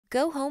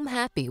Go home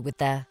happy with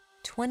the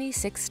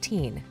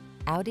 2016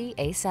 Audi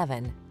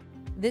A7.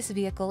 This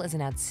vehicle is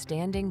an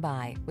outstanding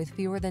buy with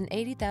fewer than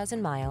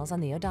 80,000 miles on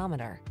the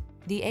odometer.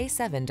 The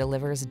A7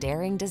 delivers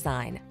daring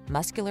design,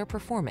 muscular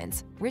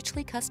performance,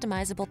 richly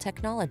customizable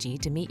technology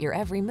to meet your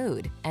every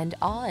mood, and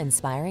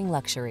awe-inspiring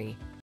luxury.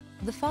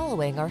 The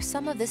following are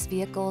some of this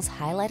vehicle's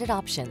highlighted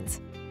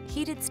options: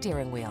 heated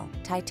steering wheel,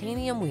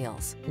 titanium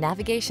wheels,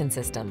 navigation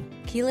system,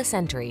 keyless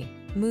entry,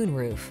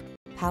 moonroof,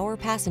 power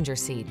passenger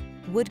seat,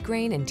 wood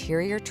grain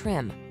interior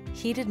trim,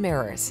 heated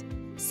mirrors,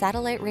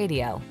 satellite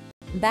radio,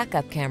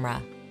 backup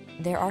camera.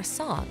 There are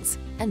songs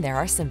and there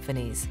are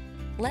symphonies.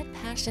 Let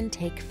passion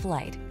take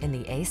flight in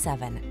the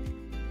A7.